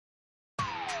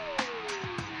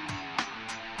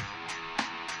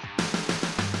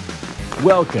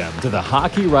Welcome to the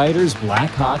Hockey Writers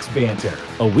Blackhawks Banter,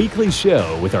 a weekly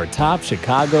show with our top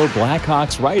Chicago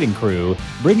Blackhawks writing crew,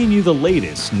 bringing you the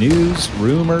latest news,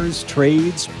 rumors,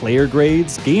 trades, player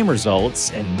grades, game results,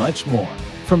 and much more.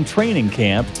 From training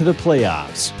camp to the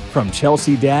playoffs, from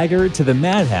Chelsea Dagger to the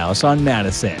Madhouse on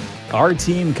Madison, our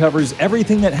team covers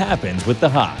everything that happens with the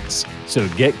Hawks. So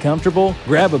get comfortable,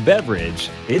 grab a beverage.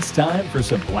 It's time for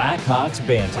some Blackhawks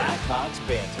Banter. Blackhawks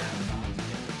Banter.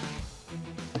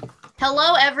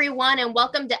 Hello, everyone, and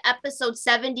welcome to episode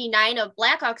 79 of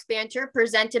Blackhawks Banter,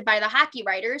 presented by the Hockey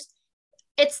Writers.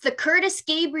 It's the Curtis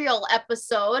Gabriel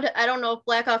episode. I don't know if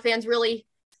Blackhawk fans really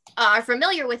are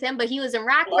familiar with him, but he was in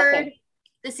Rockford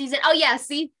this season. Oh, yeah,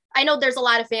 see? I know there's a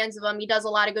lot of fans of him. He does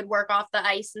a lot of good work off the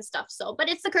ice and stuff. But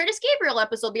it's the Curtis Gabriel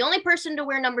episode, the only person to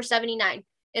wear number 79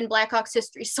 in Blackhawks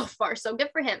history so far. So good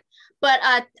for him. But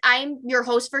I'm your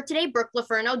host for today, Brooke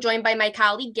LoFurno, joined by my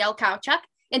colleague, Gail Kauchak.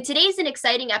 And today's an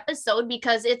exciting episode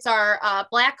because it's our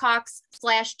Blackhawks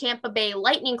 / Tampa Bay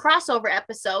Lightning crossover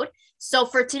episode. So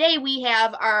for today, we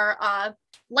have our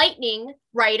Lightning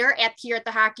writer here at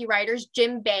the Hockey Writers,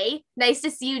 Jim Bay. Nice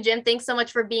to see you, Jim. Thanks so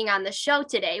much for being on the show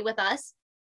today with us.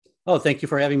 Oh, thank you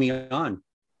for having me on.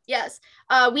 Yes,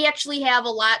 we actually have a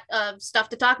lot of stuff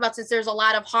to talk about since there's a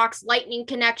lot of Hawks Lightning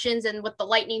connections and with the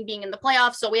Lightning being in the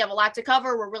playoffs. So we have a lot to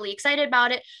cover. We're really excited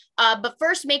about it. But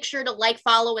first, make sure to like,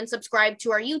 follow, and subscribe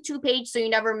to our YouTube page so you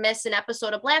never miss an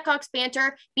episode of Blackhawks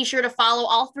Banter. Be sure to follow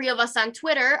all three of us on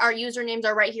Twitter. Our usernames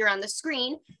are right here on the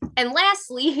screen. And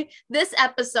lastly, this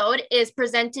episode is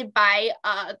presented by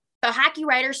the Hockey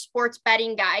Writers Sports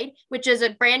Betting Guide, which is a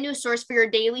brand new source for your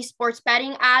daily sports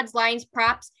betting odds, lines,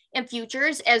 props, and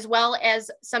futures, as well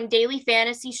as some daily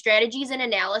fantasy strategies and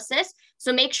analysis.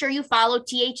 So make sure you follow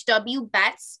THW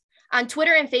Bets on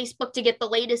Twitter and Facebook to get the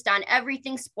latest on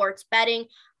everything sports betting.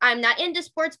 I'm not into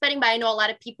sports betting, but I know a lot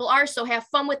of people are, so have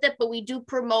fun with it. But we do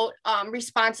promote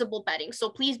responsible betting, so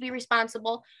please be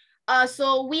responsible.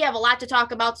 So we have a lot to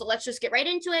talk about, so let's just get right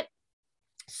into it.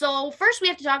 So first we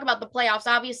have to talk about the playoffs.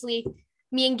 Obviously,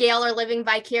 me and Gail are living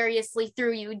vicariously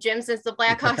through you, Jim, since the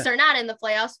Blackhawks are not in the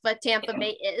playoffs, but Tampa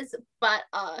Bay is. But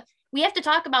we have to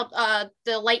talk about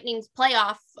the Lightning's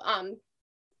playoff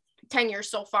tenure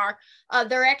so far.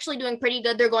 They're actually doing pretty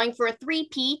good. They're going for a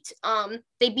three-peat.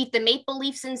 They beat the Maple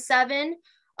Leafs in 7,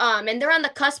 and they're on the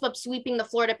cusp of sweeping the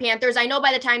Florida Panthers. I know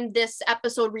by the time this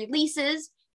episode releases,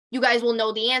 you guys will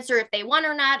know the answer if they won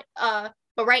or not.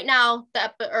 But right now,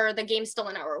 the game's still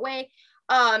an hour away.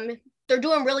 They're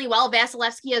doing really well.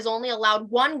 Vasilevsky has only allowed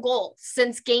 1 goal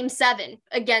since Game 7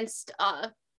 against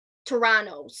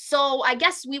Toronto. So I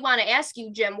guess we want to ask you,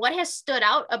 Jim, what has stood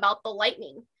out about the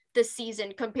Lightning this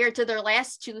season compared to their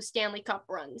last 2 Stanley Cup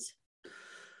runs?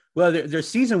 Well, their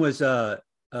season was a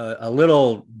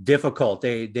little difficult.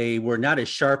 They were not as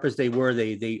sharp as they were.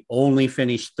 They only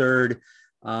finished 3rd,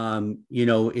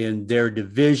 in their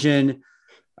division.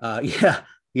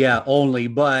 Only,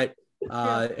 but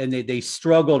and they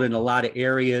struggled in a lot of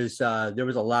areas. There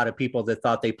was a lot of people that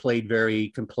thought they played very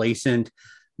complacent,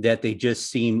 that they just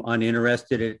seem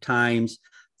uninterested at times.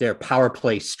 Their power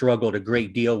play struggled a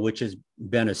great deal, which has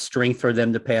been a strength for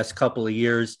them the past couple of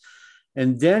years.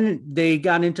 And then they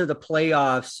got into the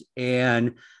playoffs,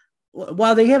 and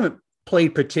while they haven't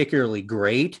played particularly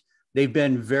great, they've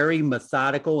been very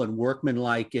methodical and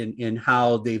workmanlike in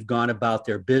how they've gone about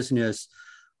their business.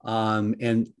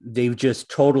 And they've just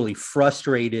totally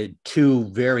frustrated 2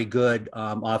 very good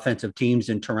offensive teams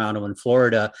in Toronto and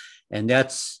Florida. And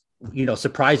that's,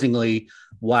 surprisingly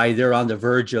why they're on the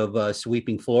verge of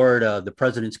sweeping Florida, the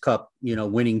President's Cup,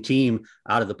 winning team,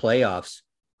 out of the playoffs.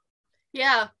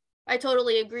 Yeah, I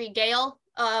totally agree. Gail,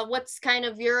 what's kind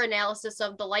of your analysis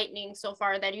of the Lightning so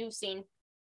far that you've seen?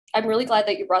 I'm really glad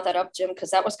that you brought that up, Jim,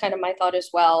 because that was kind of my thought as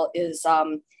well, is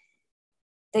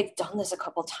they've done this a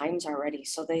couple times already.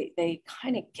 So they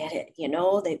kind of get it,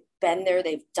 they've been there,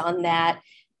 they've done that.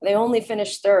 They only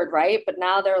finished 3rd, right? But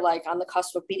now they're like on the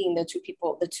cusp of beating the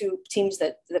 2 teams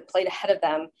that played ahead of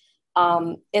them.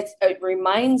 It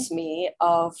reminds me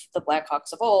of the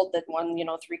Blackhawks of old that won,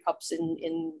 3 cups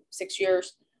in 6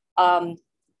 years.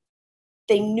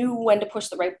 They knew when to push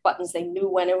the right buttons. They knew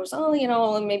when it was,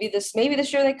 maybe this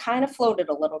year they kind of floated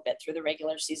a little bit through the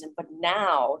regular season, but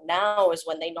now is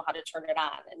when they know how to turn it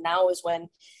on. And now is when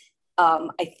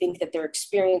I think that their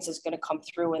experience is going to come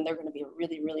through, and they're going to be a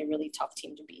really, really, really tough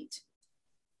team to beat.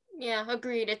 Yeah,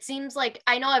 agreed. It seems like,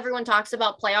 I know everyone talks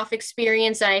about playoff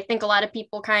experience, and I think a lot of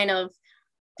people kind of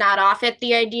not off at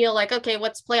the idea, like, okay,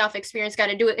 what's playoff experience got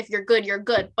to do it? If you're good, you're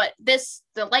good. But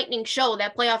the Lightning show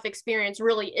that playoff experience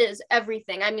really is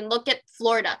everything. I mean, look at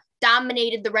Florida.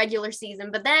 dominated the regular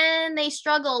season, but then they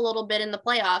struggle a little bit in the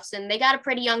playoffs, and they got a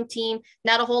pretty young team,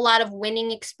 not a whole lot of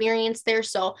winning experience there.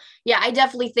 So yeah, I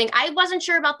definitely think I wasn't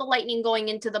sure about the Lightning going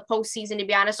into the postseason, to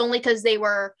be honest, only because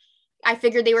I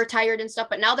figured they were tired and stuff,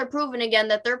 but now they're proving again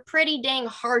that they're pretty dang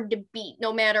hard to beat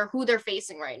no matter who they're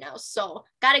facing right now. So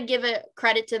got to give it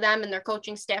credit to them and their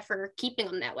coaching staff for keeping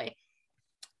them that way.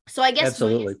 So I guess,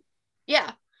 absolutely.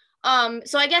 Yeah.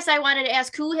 So I guess I wanted to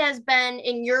ask, who has been,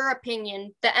 in your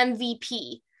opinion, the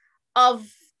MVP of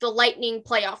the Lightning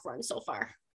playoff run so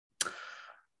far?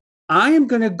 I am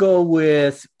going to go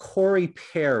with Corey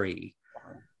Perry.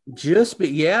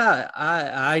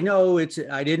 I know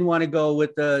I didn't want to go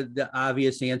with the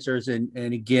obvious answers. And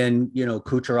again,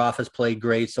 Kucherov has played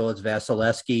great. So it's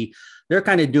Vasilevsky. They're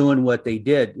kind of doing what they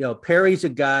did. Perry's a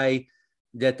guy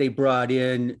that they brought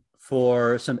in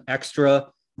for some extra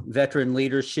veteran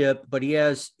leadership, but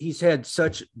he's had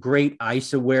such great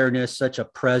ice awareness, such a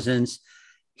presence.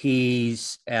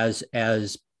 He's, as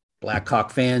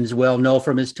Blackhawk fans well know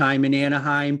from his time in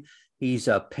Anaheim, he's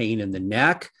a pain in the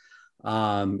neck.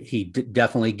 He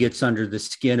definitely gets under the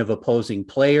skin of opposing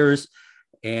players,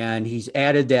 and he's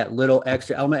added that little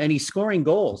extra element, and he's scoring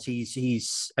goals.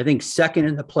 He's I think second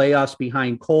in the playoffs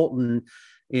behind Colton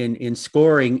in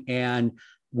scoring, and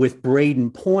with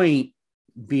Braden Point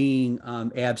being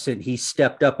absent, he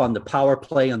stepped up on the power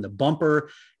play on the bumper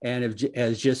and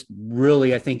has just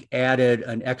really, I think, added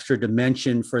an extra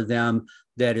dimension for them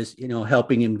that is,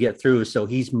 helping him get through. So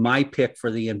he's my pick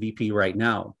for the MVP right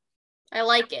now. I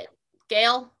like it.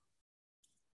 Gail?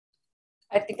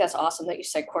 I think that's awesome that you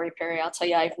said Corey Perry. I'll tell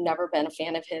you, I've never been a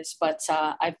fan of his, but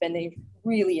I've been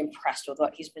really impressed with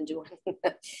what he's been doing.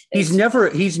 He's never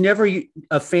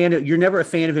a fan of, you're never a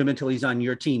fan of him until he's on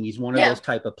your team. He's one of those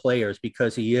type of players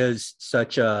because he is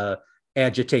such a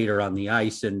agitator on the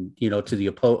ice and, to the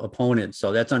opponent.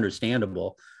 So that's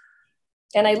understandable.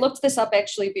 And I looked this up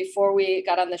actually before we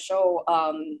got on the show,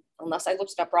 unless I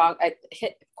looked it up wrong. I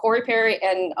hit Corey Perry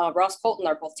and Ross Colton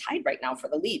are both tied right now for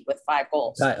the lead with 5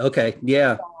 goals. Okay,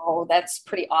 yeah. So that's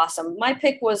pretty awesome. My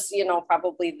pick was,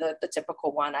 probably the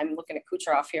typical one. I'm looking at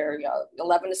Kucherov here,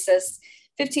 11 assists,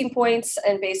 15 points,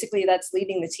 and basically that's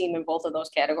leading the team in both of those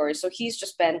categories. So he's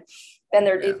just been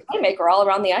their playmaker all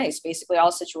around the ice, basically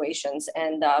all situations.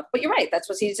 And but you're right, that's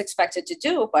what he's expected to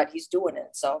do, but he's doing it.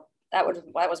 So that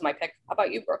was my pick. How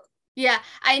about you, Brooke? Yeah,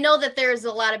 I know that there's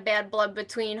a lot of bad blood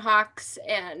between Hawks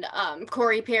and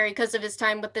Corey Perry because of his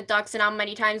time with the Ducks and how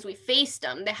many times we faced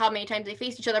him, how many times they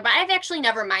faced each other. But I've actually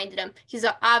never minded him. He's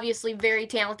obviously very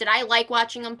talented. I like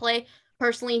watching him play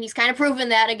personally, and he's kind of proven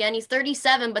that again. He's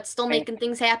 37, but still making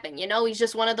things happen. He's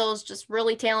just one of those just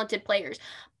really talented players.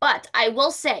 But I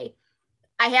will say,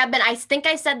 I think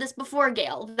I said this before,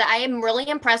 Gail, that I am really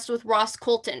impressed with Ross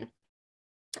Colton.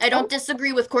 I don't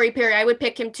disagree with Corey Perry. I would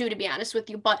pick him too, to be honest with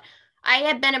you, but I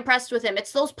have been impressed with him.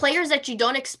 It's those players that you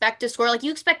don't expect to score. Like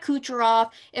you expect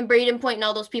Kucherov and Braden Point and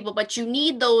all those people, but you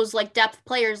need those like depth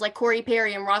players like Corey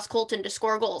Perry and Ross Colton to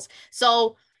score goals.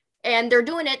 So, and they're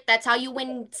doing it. That's how you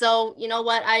win. So you know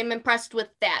what? I'm impressed with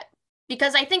that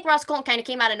because I think Ross Colton kind of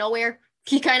came out of nowhere.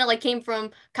 He kind of like came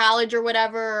from college or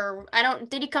whatever.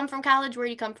 Did he come from college? Where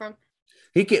did he come from?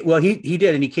 He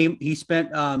did. And he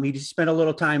spent a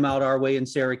little time out our way in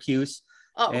Syracuse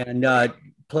and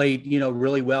played,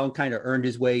 really well and kind of earned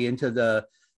his way into the,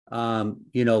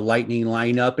 Lightning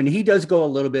lineup. And he does go a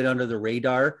little bit under the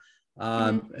radar.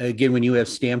 Again, when you have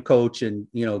Stamkos and,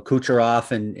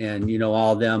 Kucherov and,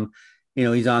 all of them,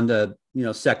 he's on the,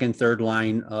 second, third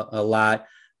line a lot.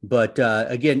 But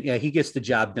again, he gets the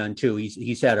job done too.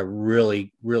 He's had a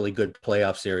really, really good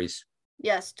playoff series.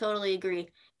 Yes, totally agree.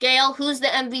 Gail, who's the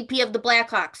MVP of the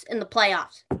Blackhawks in the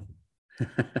playoffs?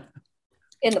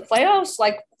 In the playoffs,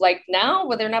 like now,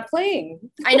 when they're not playing.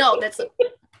 I know that's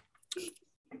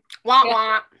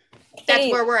wah.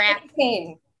 That's where we're at.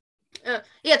 Kane.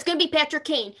 It's gonna be Patrick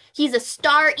Kane. He's a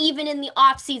star even in the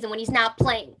off season when he's not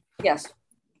playing. Yes.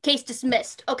 Case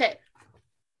dismissed. Okay.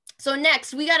 So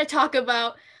next we got to talk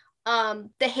about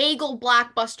the Hagel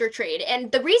blockbuster trade.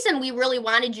 And the reason we really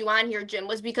wanted you on here, Jim,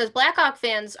 was because Blackhawk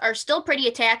fans are still pretty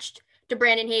attached to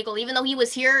Brandon Hagel, even though he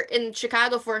was here in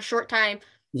Chicago for a short time.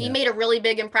 He made a really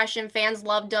big impression. Fans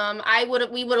loved him.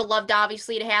 We would have loved,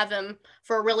 obviously, to have him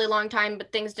for a really long time,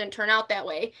 but things didn't turn out that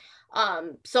way.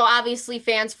 So obviously,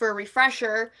 fans, for a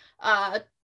refresher,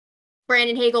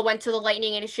 Brandon Hagel went to the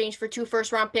Lightning in exchange for 2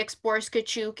 first-round picks, Boris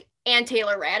Katchouk and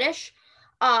Taylor Raddysh.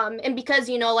 And because,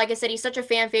 like I said, he's such a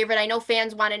fan favorite, I know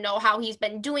fans want to know how he's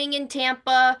been doing in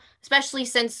Tampa, especially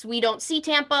since we don't see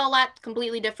Tampa a lot,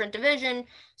 completely different division.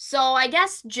 So I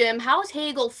guess, Jim, how's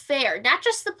Hagel fared? Not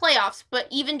just the playoffs, but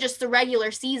even just the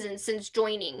regular season since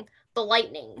joining the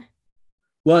Lightning?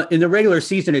 Well, in the regular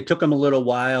season, it took him a little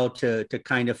while to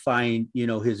kind of find,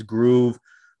 his groove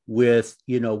with,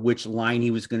 which line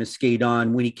he was going to skate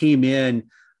on. When he came in,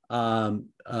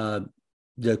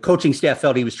 the coaching staff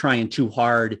felt he was trying too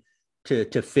hard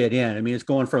to fit in. I mean, it's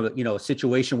going from, a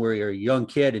situation where you're a young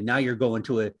kid and now you're going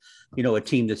to a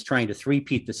team that's trying to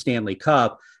three-peat the Stanley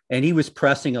Cup. And he was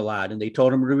pressing a lot, and they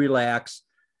told him to relax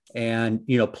and,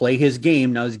 play his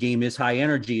game. Now his game is high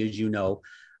energy, as you know.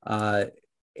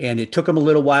 And it took him a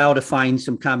little while to find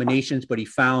some combinations, but he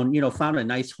found a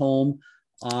nice home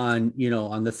on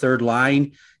the third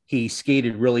line. He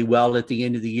skated really well at the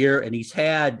end of the year, and he's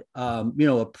had,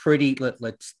 a pretty,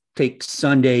 let's take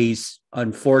Sunday's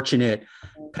unfortunate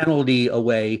penalty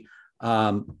away.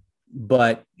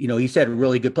 But, he's had a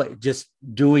really good play, just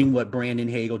doing what Brandon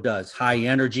Hagel does. High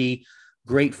energy,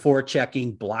 great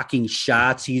forechecking, blocking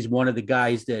shots. He's one of the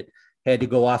guys that had to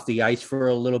go off the ice for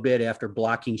a little bit after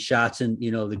blocking shots in,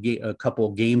 a couple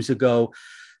of games ago.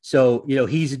 So,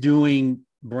 he's doing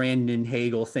Brandon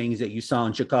Hagel things that you saw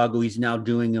in Chicago. He's now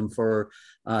doing them for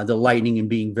the Lightning and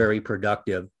being very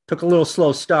productive. Took a little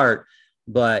slow start,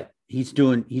 but he's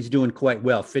doing quite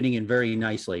well, fitting in very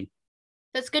nicely.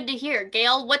 That's good to hear.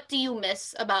 Gail, what do you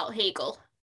miss about Hagel?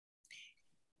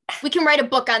 We can write a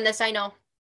book on this, I know.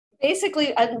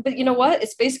 Basically, but you know what?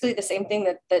 It's basically the same thing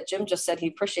that Jim just said he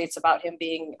appreciates about him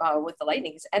being with the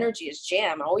Lightning. His energy, his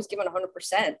jam, always giving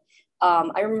 100%.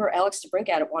 I remember Alex DeBrincat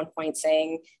at one point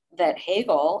saying that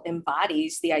Hagel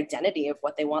embodies the identity of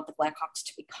what they want the Blackhawks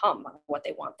to become, what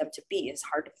they want them to be, is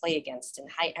hard to play against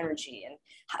and high energy and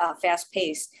fast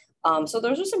paced. So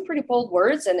those are some pretty bold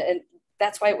words, and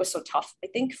that's why it was so tough, I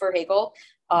think, for Hagel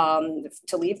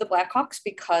to leave the Blackhawks,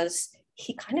 because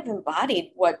he kind of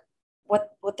embodied what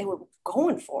they were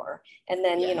going for. And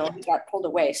then, he got pulled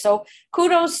away. So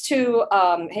kudos to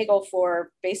Hagel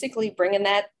for basically bringing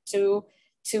that to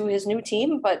his new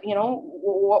team. But,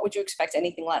 what would you expect?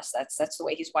 Anything less? That's the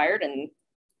way he's wired, and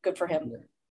good for him.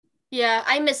 Yeah,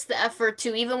 I miss the effort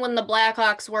too. Even when the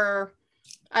Blackhawks were,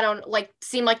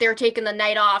 seemed like they were taking the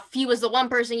night off, he was the one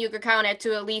person you could count at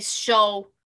to at least show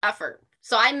effort.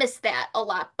 So I miss that a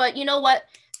lot. But you know what,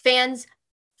 fans,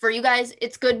 for you guys,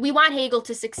 it's good. We want Hagel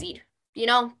to succeed.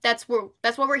 That's what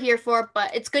we're here for.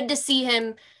 But it's good to see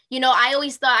him.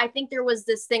 I think there was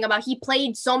this thing about he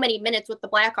played so many minutes with the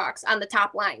Blackhawks on the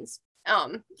top lines.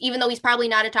 Even though he's probably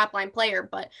not a top line player,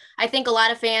 but I think a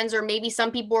lot of fans, or maybe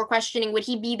some people, were questioning, would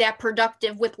he be that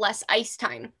productive with less ice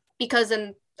time? Because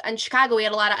in Chicago, he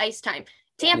had a lot of ice time.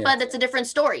 Tampa, That's a different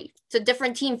story. It's a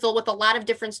different team filled with a lot of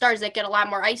different stars that get a lot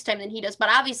more ice time than he does. But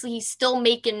obviously, he's still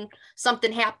making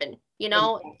something happen.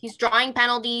 He's drawing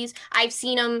penalties. I've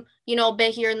seen him, a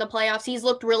bit here in the playoffs. He's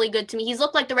looked really good to me. He's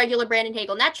looked like the regular Brandon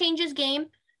Hagel. Not change his game.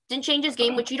 Didn't change his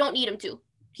game, which you don't need him to.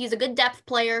 He's a good depth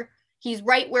player. He's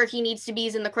right where he needs to be.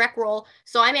 He's in the correct role.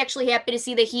 So I'm actually happy to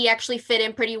see that he actually fit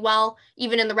in pretty well,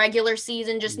 even in the regular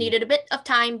season. Just needed a bit of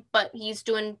time, but he's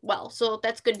doing well. So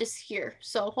that's good to hear.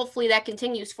 So hopefully that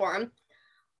continues for him.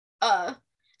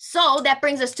 So that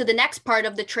brings us to the next part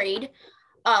of the trade,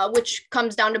 which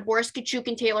comes down to Boris Katchouk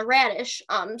and Taylor Raddysh.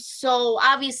 So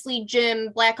obviously, Jim,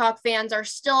 Blackhawk fans are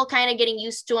still kind of getting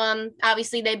used to him.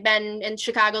 Obviously, they've been in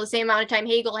Chicago the same amount of time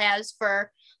Hagel has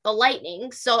for the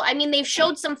Lightning. So, they've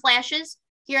showed some flashes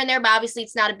here and there, but obviously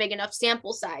it's not a big enough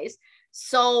sample size.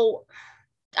 So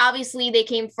obviously they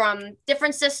came from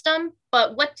different system,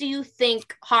 but what do you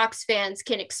think Hawks fans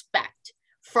can expect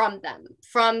from them,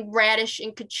 from Raddysh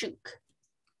and Katchouk?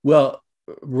 Well,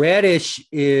 Raddysh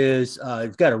is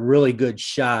got a really good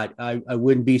shot. I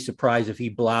wouldn't be surprised if he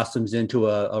blossoms into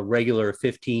a regular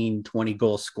 15, 20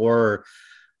 goal scorer.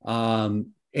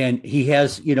 And he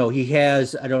has,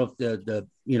 I don't know if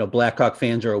the Blackhawk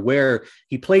fans are aware,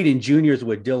 he played in juniors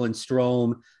with Dylan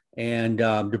Strome and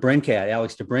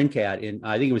Alex DeBrincat, and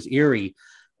I think it was Erie,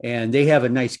 and they have a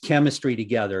nice chemistry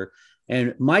together.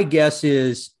 And my guess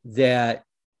is that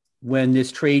when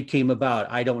this trade came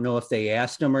about, I don't know if they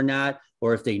asked him or not,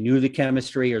 or if they knew the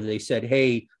chemistry, or they said,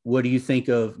 hey, what do you think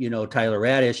of, Tyler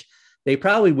Raddysh? They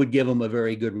probably would give him a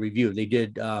very good review. They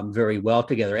did very well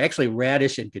together. Actually,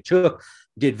 Raddysh and Katchouk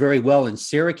did very well in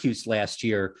Syracuse last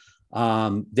year.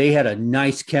 They had a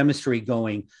nice chemistry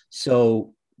going,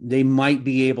 so they might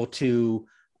be able to,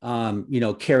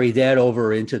 carry that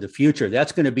over into the future.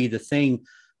 That's going to be the thing.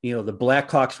 The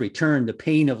Blackhawks return, the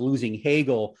pain of losing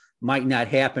Hagel might not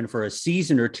happen for a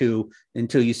season or two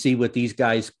until you see what these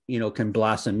guys, can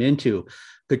blossom into.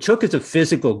 Kauchak is a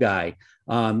physical guy.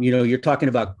 You're talking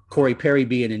about Corey Perry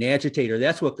being an agitator.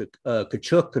 That's what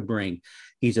Kauchak could bring.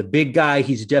 He's a big guy.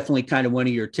 He's definitely kind of one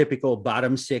of your typical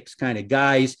bottom six kind of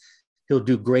guys. He'll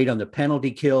do great on the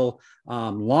penalty kill,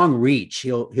 long reach.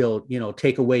 He'll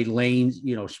take away lanes,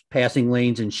 passing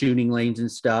lanes and shooting lanes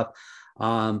and stuff.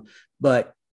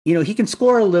 But he can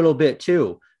score a little bit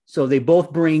too. So they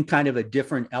both bring kind of a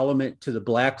different element to the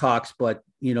Blackhawks, but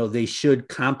they should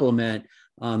complement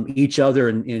each other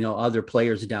and other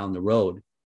players down the road.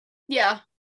 Yeah,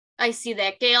 I see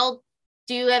that. Gail,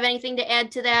 do you have anything to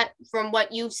add to that from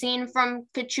what you've seen from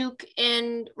Katchouk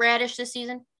and Raddysh this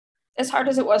season? As hard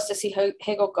as it was to see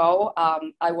Hagel go,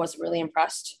 I was really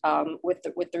impressed with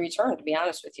the return, to be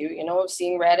honest with you.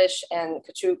 Seeing Raddysh and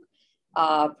Katchouk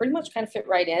pretty much kind of fit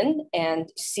right in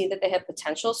and see that they have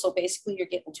potential. So basically you're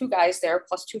getting 2 guys there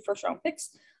plus 2 first-round picks.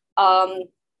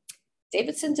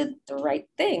 Davidson did the right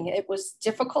thing. It was a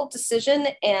difficult decision,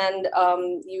 and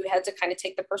you had to kind of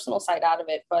take the personal side out of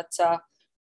it. But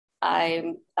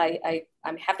I'm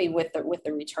happy with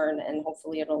the return, and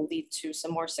hopefully it'll lead to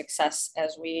some more success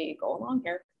as we go along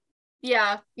here.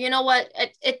 Yeah, you know what?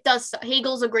 It does.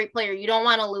 Hagel's a great player. You don't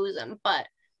want to lose him, but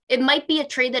it might be a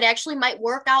trade that actually might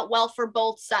work out well for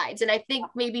both sides. And I think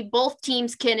maybe both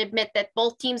teams can admit that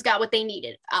both teams got what they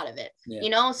needed out of it.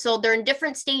 Yeah. So they're in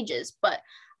different stages, but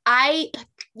I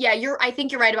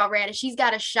think you're right about Raddysh. He's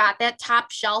got a shot. That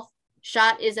top shelf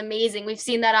shot is amazing. We've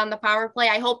seen that on the power play.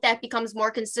 I hope that becomes more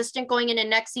consistent going into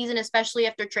next season, especially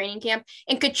after training camp.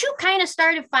 And Katchouk kind of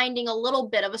started finding a little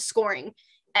bit of a scoring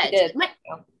edge.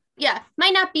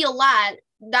 Might not be a lot,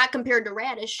 not compared to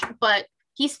Raddysh, but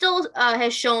he still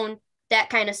has shown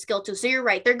that kind of skill too. So you're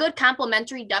right. They're good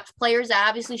complementary depth players that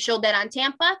obviously showed that on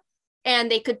Tampa, and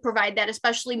they could provide that,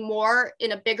 especially more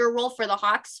in a bigger role for the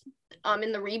Hawks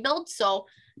in the rebuild. So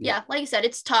yeah, like you said,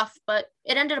 it's tough, but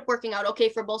it ended up working out okay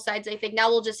for both sides. I think now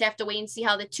we'll just have to wait and see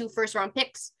how the 2 first-round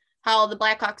picks, how the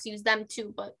Blackhawks use them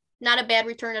too, but not a bad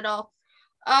return at all.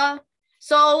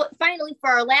 So finally, for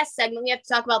our last segment, we have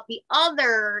to talk about the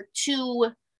other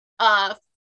 2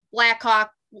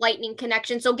 Blackhawk Lightning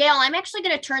connection. So Gail, I'm actually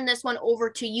going to turn this one over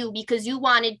to you because you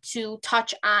wanted to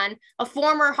touch on a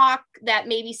former Hawk that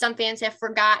maybe some fans have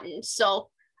forgotten. So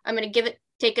I'm going to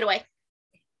take it away.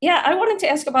 Yeah, I wanted to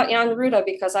ask about Jan Rutta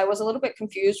because I was a little bit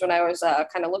confused when I was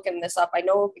kind of looking this up. I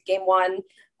know game 1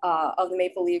 of the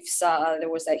Maple Leafs, there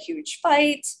was that huge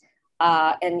fight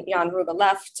and Jan Rutta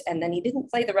left, and then he didn't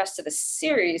play the rest of the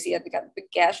series. He got a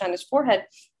big gash on his forehead,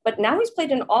 but now he's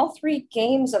played in all 3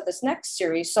 games of this next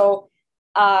series. So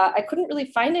I couldn't really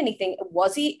find anything.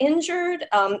 Was he injured?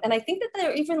 And I think that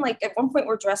they're even at one point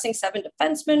we're dressing 7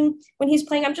 defensemen when he's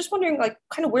playing. I'm just wondering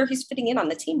kind of where he's fitting in on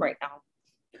the team right now.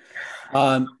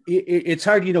 It's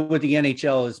hard, with the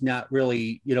NHL is not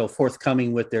really,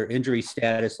 forthcoming with their injury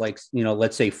status.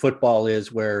 Let's say football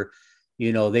is where,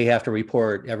 they have to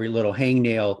report every little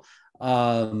hangnail.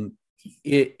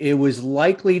 It was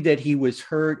likely that he was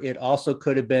hurt. It also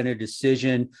could have been a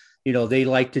decision. They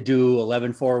like to do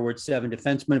 11 forward, 7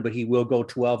 defensemen, but he will go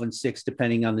 12 and 6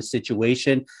 depending on the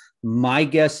situation. My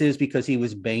guess is because he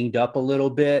was banged up a little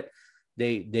bit,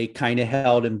 they kind of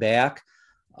held him back.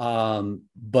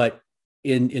 But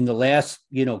in the last,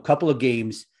 couple of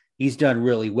games, he's done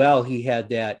really well. He had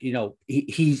that,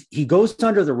 he goes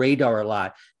under the radar a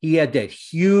lot. He had that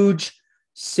huge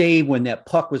save when that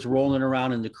puck was rolling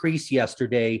around in the crease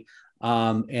yesterday.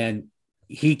 And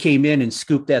he came in and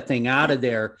scooped that thing out of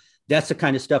there. That's the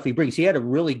kind of stuff he brings. He had a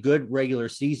really good regular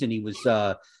season. He was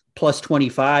plus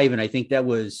 25. And I think that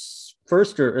was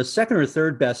second or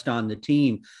third best on the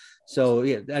team. So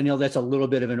yeah, I know that's a little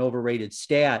bit of an overrated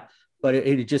stat, but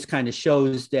it just kind of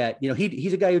shows that,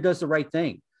 he's a guy who does the right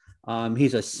thing.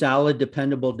 He's a solid,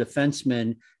 dependable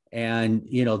defenseman. And,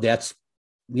 that's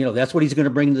what he's going to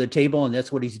bring to the table. And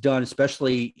that's what he's done,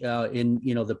 especially in,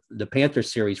 the Panther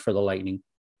series for the Lightning.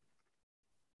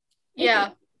 Yeah.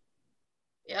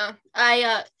 Yeah.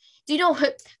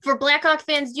 For Blackhawk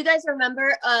fans, do you guys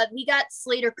remember we got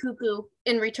Slater Cuckoo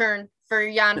in return for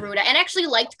Jan Rutta, and actually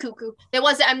liked Cuckoo.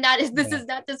 This is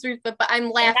not disrespect, but I'm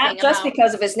laughing. Not just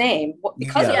because of his name,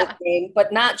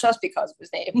 but not just because of his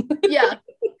name. Yeah.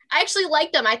 I actually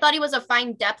liked him. I thought he was a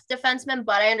fine depth defenseman,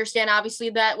 but I understand obviously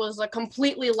that was a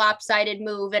completely lopsided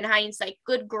move in hindsight.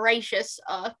 Good gracious.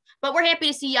 But we're happy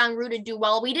to see Jan Rutta do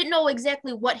well. We didn't know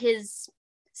exactly what his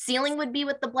ceiling would be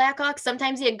with the Blackhawks.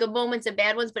 Sometimes he had good moments and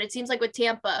bad ones, but it seems like with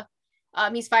Tampa,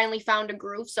 he's finally found a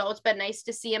groove. So it's been nice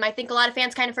to see him. I think a lot of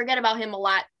fans kind of forget about him a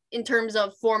lot in terms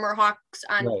of former Hawks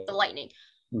on the Lightning.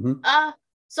 Mm-hmm.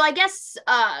 So I guess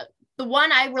the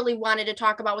one I really wanted to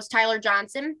talk about was Tyler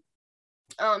Johnson,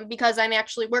 because I'm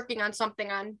actually working on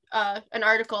something on an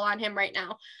article on him right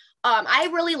now. I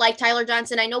really like Tyler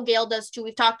Johnson. I know Gail does too.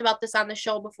 We've talked about this on the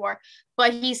show before,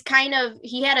 but he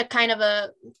had a kind of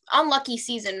a unlucky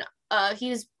season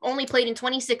He's only played in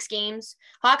 26 games.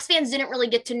 Hawks fans didn't really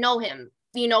get to know him,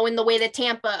 you know, in the way that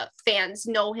Tampa fans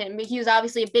know him. He was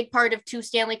obviously a big part of 2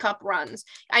 Stanley Cup runs.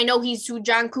 I know he's who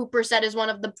John Cooper said is one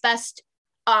of the best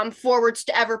forwards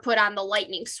to ever put on the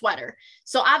Lightning sweater.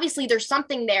 So obviously there's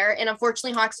something there, and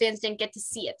unfortunately Hawks fans didn't get to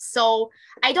see it. So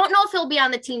I don't know if he'll be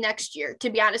on the team next year, to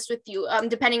be honest with you,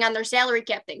 depending on their salary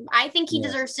cap thing. I think he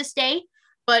deserves to stay,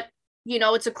 but you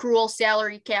know, it's a cruel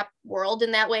salary cap world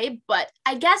in that way. But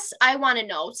I guess I want to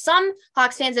know, some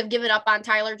Hawks fans have given up on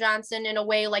Tyler Johnson in a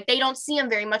way, like they don't see him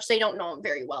very much. They don't know him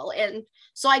very well. And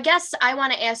so I guess I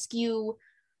want to ask you,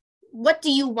 what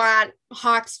do you want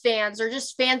Hawks fans or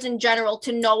just fans in general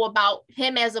to know about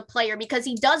him as a player? Because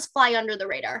he does fly under the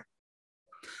radar.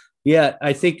 Yeah,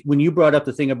 I think when you brought up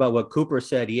the thing about what Cooper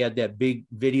said, he had that big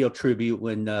video tribute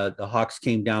when the Hawks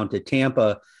came down to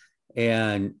Tampa,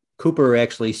 and Cooper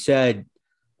actually said,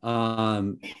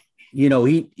 you know,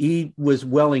 he was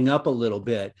welling up a little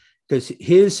bit because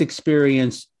his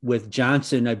experience with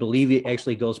Johnson, I believe it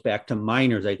actually goes back to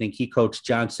minors. I think he coached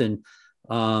Johnson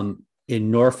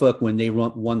in Norfolk when they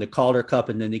won the Calder Cup,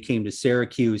 and then they came to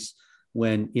Syracuse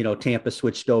when, you know, Tampa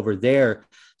switched over there.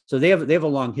 So they have a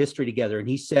long history together. And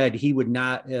he said he would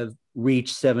not have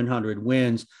reached 700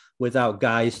 wins without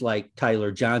guys like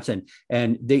Tyler Johnson.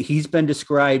 And he's been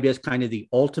described as kind of the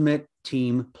ultimate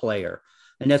team player.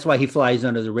 And that's why he flies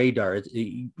under the radar.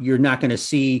 You're not going to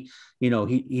see, you know,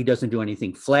 he doesn't do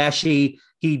anything flashy.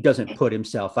 He doesn't put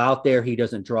himself out there. He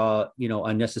doesn't draw, you know,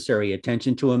 unnecessary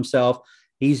attention to himself.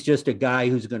 He's just a guy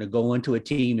who's going to go into a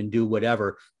team and do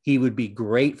whatever. He would be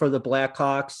great for the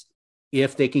Blackhawks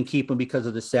if they can keep him because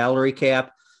of the salary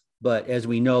cap. But as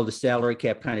we know, the salary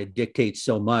cap kind of dictates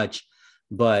so much.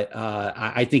 But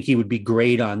I think he would be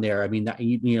great on there. I mean,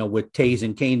 you know, with Taves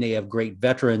and Kane, they have great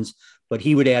veterans, but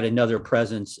he would add another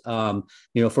presence, you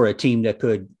know, for a team that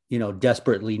could, you know,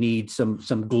 desperately need some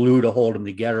glue to hold them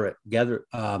together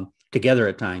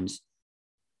at times.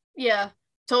 Yeah,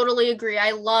 totally agree.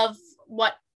 I love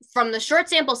from the short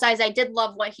sample size, I did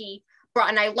love what he brought,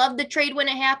 and I loved the trade when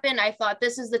it happened. I thought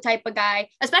this is the type of guy,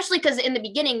 especially because in the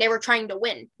beginning they were trying to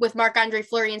win with Marc-Andre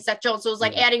Fleury and Seth Jones. So it was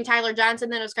like adding Tyler Johnson,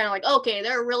 then it was kind of like, okay,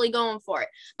 they're really going for it.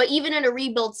 But even in a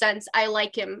rebuild sense, I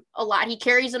like him a lot. He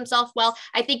carries himself well.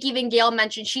 I think even Gail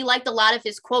mentioned she liked a lot of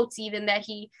his quotes, even that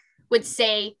he would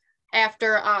say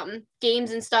after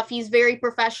games and stuff. He's very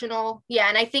professional. Yeah,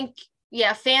 and I think,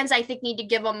 fans, I think, need to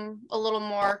give him a little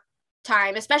more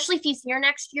time, especially if he's here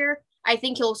next year. I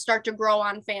think he'll start to grow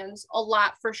on fans a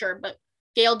lot for sure. But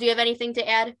Gail, do you have anything to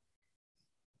add?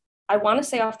 I want to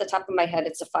say off the top of my head,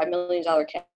 it's a $5 million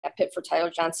cap hit for Tyler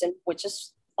Johnson, which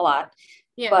is a lot.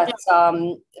 Yeah. But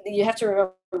you have to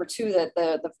remember too that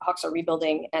the Hawks are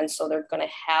rebuilding, and so they're going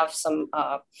to have some.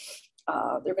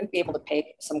 They're going to be able to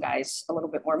pay some guys a little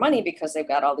bit more money because they've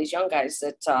got all these young guys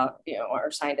that you know, are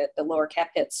signed at the lower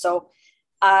cap hits. So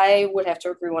I would have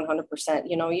to agree 100%.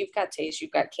 You know, you've got Taves,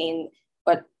 you've got Kane,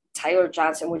 but Tyler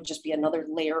Johnson would just be another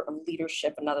layer of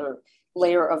leadership, another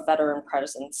layer of veteran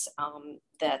presence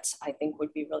that I think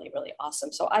would be really, really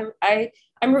awesome. So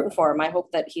I'm rooting for him. I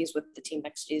hope that he's with the team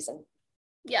next season.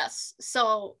 Yes.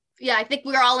 So yeah, I think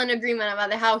we're all in agreement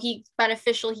about how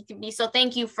beneficial he can be. So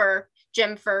thank you for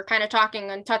Jim for kind of talking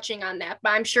and touching on that. But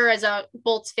I'm sure as a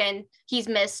Bolts fan, he's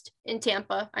missed in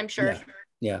Tampa. I'm sure.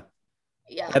 Yeah.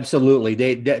 Absolutely.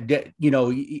 They you know,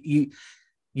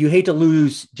 you hate to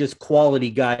lose just quality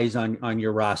guys on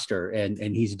your roster,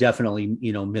 and he's definitely,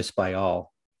 you know, missed by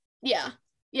all. Yeah.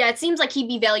 It seems like he'd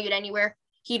be valued anywhere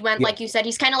he'd went. Like you said,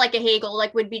 he's kind of like a Hagel,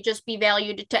 like would just be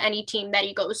valued to any team that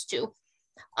he goes to.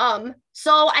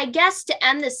 So I guess to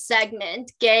end this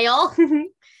segment, Gail,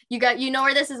 you know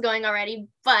where this is going already,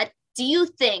 but do you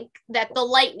think that the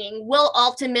Lightning will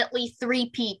ultimately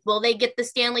three-peat? Will they get the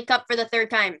Stanley Cup for the 3rd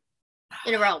time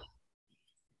in a row?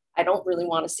 I don't really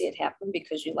want to see it happen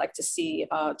because you like to see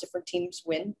different teams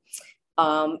win.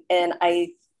 And I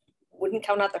wouldn't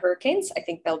count out the Hurricanes. I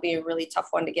think they'll be a really tough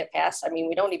one to get past. I mean,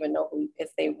 we don't even know if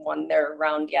they won their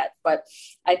round yet, but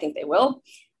I think they will.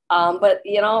 But,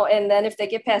 you know, and then if they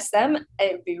get past them,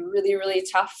 it'd be really, really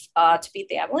tough to beat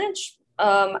the Avalanche.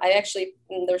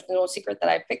 There's no secret that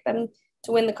I picked them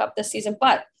to win the Cup this season,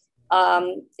 but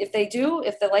if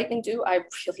the Lightning do, I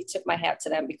really tip my hat to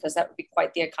them because that would be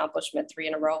quite the accomplishment, 3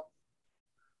 in a row.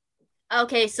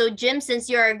 Okay, so Jim, since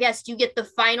you're our guest, you get the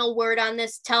final word on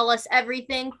this. Tell us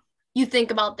everything you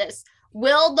think about this.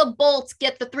 Will the Bolts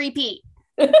get the three-peat?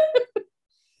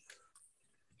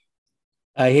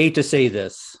 I hate to say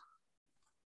this.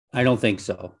 I don't think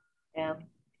so. Yeah.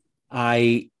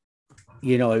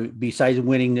 You know, besides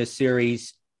winning this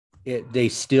series, they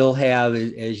still have,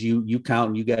 as you count,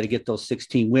 and you got to get those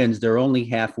 16 wins. They're only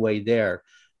halfway there.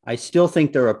 I still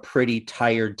think they're a pretty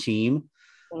tired team.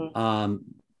 The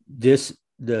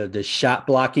shot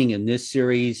blocking in this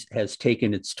series has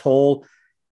taken its toll.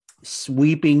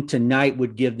 Sweeping tonight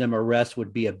would give them a rest,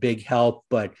 would be a big help,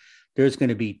 but there's going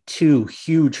to be two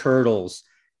huge hurdles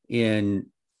in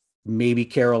maybe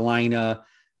Carolina,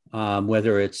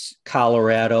 whether it's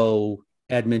Colorado,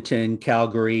 Edmonton,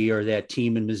 Calgary, or that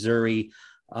team in Missouri.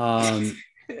 Yeah,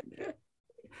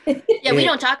 we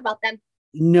don't talk about them.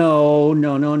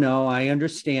 No. I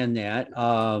understand that.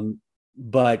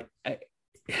 But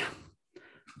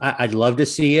I'd love to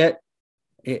see it.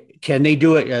 Can they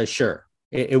do it? Sure.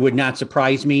 It would not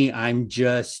surprise me. I'm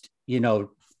just,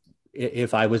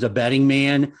 if I was a betting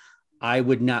man, I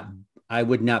would not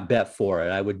bet for it.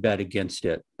 I would bet against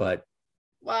it, but.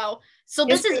 Wow. So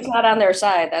this is not on their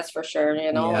side. That's for sure.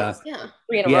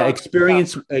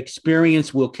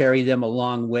 Experience will carry them a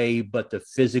long way, but the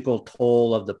physical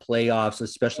toll of the playoffs,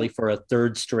 especially for a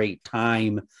third straight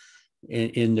time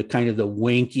in the kind of the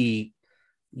wanky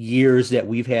years that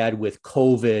we've had with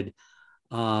COVID,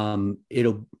 I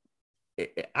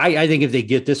think if they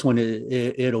get this one,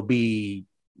 it'll be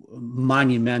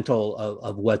monumental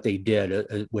of what they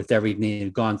did with everything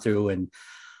they've gone through. And,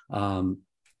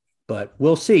 but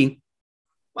we'll see.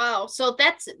 Wow. So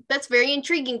that's very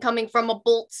intriguing coming from a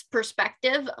Bolts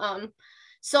perspective.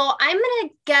 So I'm going to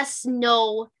guess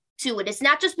no to it. It's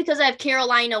not just because I have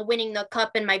Carolina winning the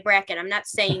cup in my bracket. I'm not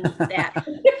saying that.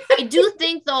 I do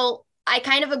think, though, I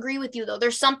kind of agree with you, though.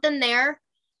 There's something there.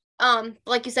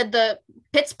 Like you said, the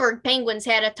Pittsburgh Penguins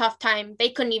had a tough time.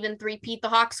 They couldn't even three-peat. The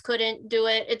Hawks couldn't do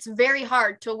it. It's very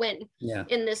hard to win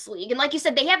in this league. And like you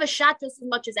said, they have a shot just as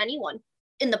much as anyone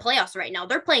in the playoffs right now.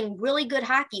 They're playing really good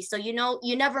hockey. So, you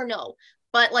never know.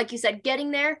 But like you said, getting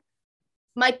there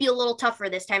might be a little tougher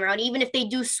this time around, even if they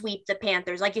do sweep the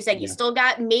Panthers. Like you said, you still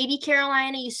got maybe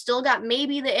Carolina. You still got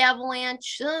maybe the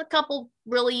Avalanche, a couple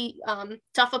really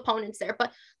tough opponents there.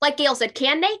 But like Gail said,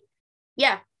 can they?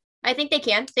 Yeah, I think they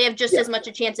can. They have just as much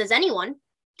a chance as anyone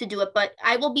to do it. But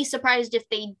I will be surprised if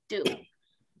they do,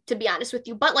 to be honest with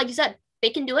you. But like you said,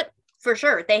 they can do it. For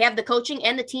sure. They have the coaching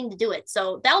and the team to do it.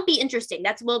 So that'll be interesting.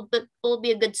 Will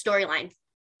be a good storyline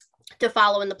to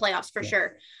follow in the playoffs for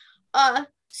sure.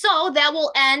 So that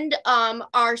will end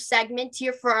our segment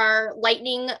here for our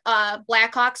Lightning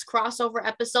Blackhawks crossover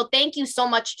episode. Thank you so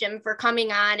much, Jim, for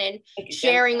coming on and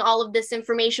sharing all of this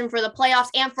information for the playoffs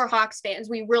and for Hawks fans.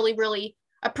 We really, really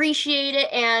appreciate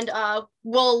it. And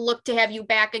we'll look to have you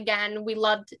back again.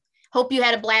 Hope you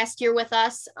had a blast here with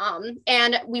us.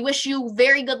 And we wish you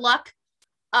very good luck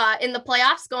in the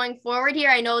playoffs going forward here.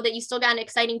 I know that you still got an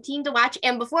exciting team to watch.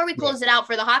 And before we close it out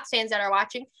for the Hawks fans that are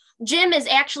watching, Jim is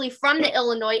actually from the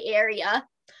Illinois area.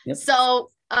 Yep.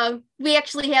 So we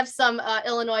actually have some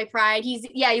Illinois pride. He's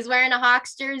wearing a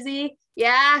Hawks jersey.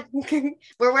 Yeah,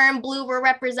 we're wearing blue. We're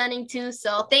representing too.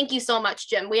 So thank you so much,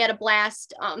 Jim. We had a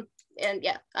blast. And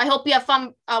yeah, I hope you have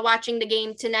fun watching the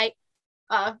game tonight,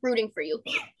 rooting for you.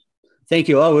 Thank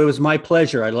you. Oh, it was my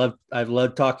pleasure. I've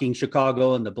loved talking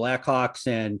Chicago and the Blackhawks,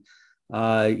 and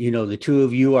the two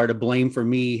of you are to blame for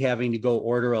me having to go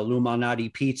order a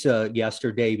Luminati pizza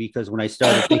yesterday, because when I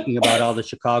started thinking about all the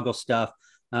Chicago stuff,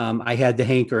 I had the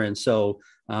hankering. So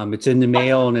it's in the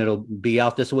mail and it'll be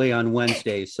out this way on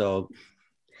Wednesday. So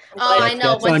I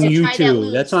know. That's on you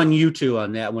too. That's on you too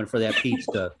on that one for that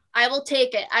pizza. I will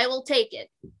take it.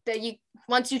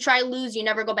 Once you try lose, you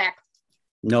never go back.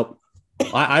 Nope.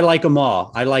 I like them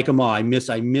all. I miss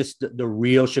the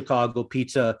real Chicago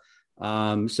pizza.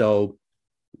 So,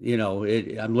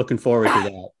 I'm looking forward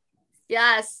to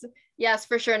that. Yes,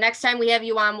 for sure. Next time we have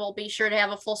you on, we'll be sure to have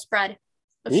a full spread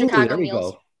of Chicago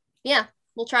meals. Yeah,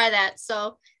 we'll try that.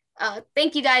 So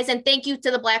thank you guys. And thank you to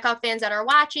the Blackhawk fans that are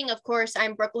watching. Of course,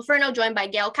 I'm Brooke LoFurno, joined by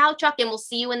Gail Kauchak, and we'll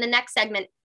see you in the next segment.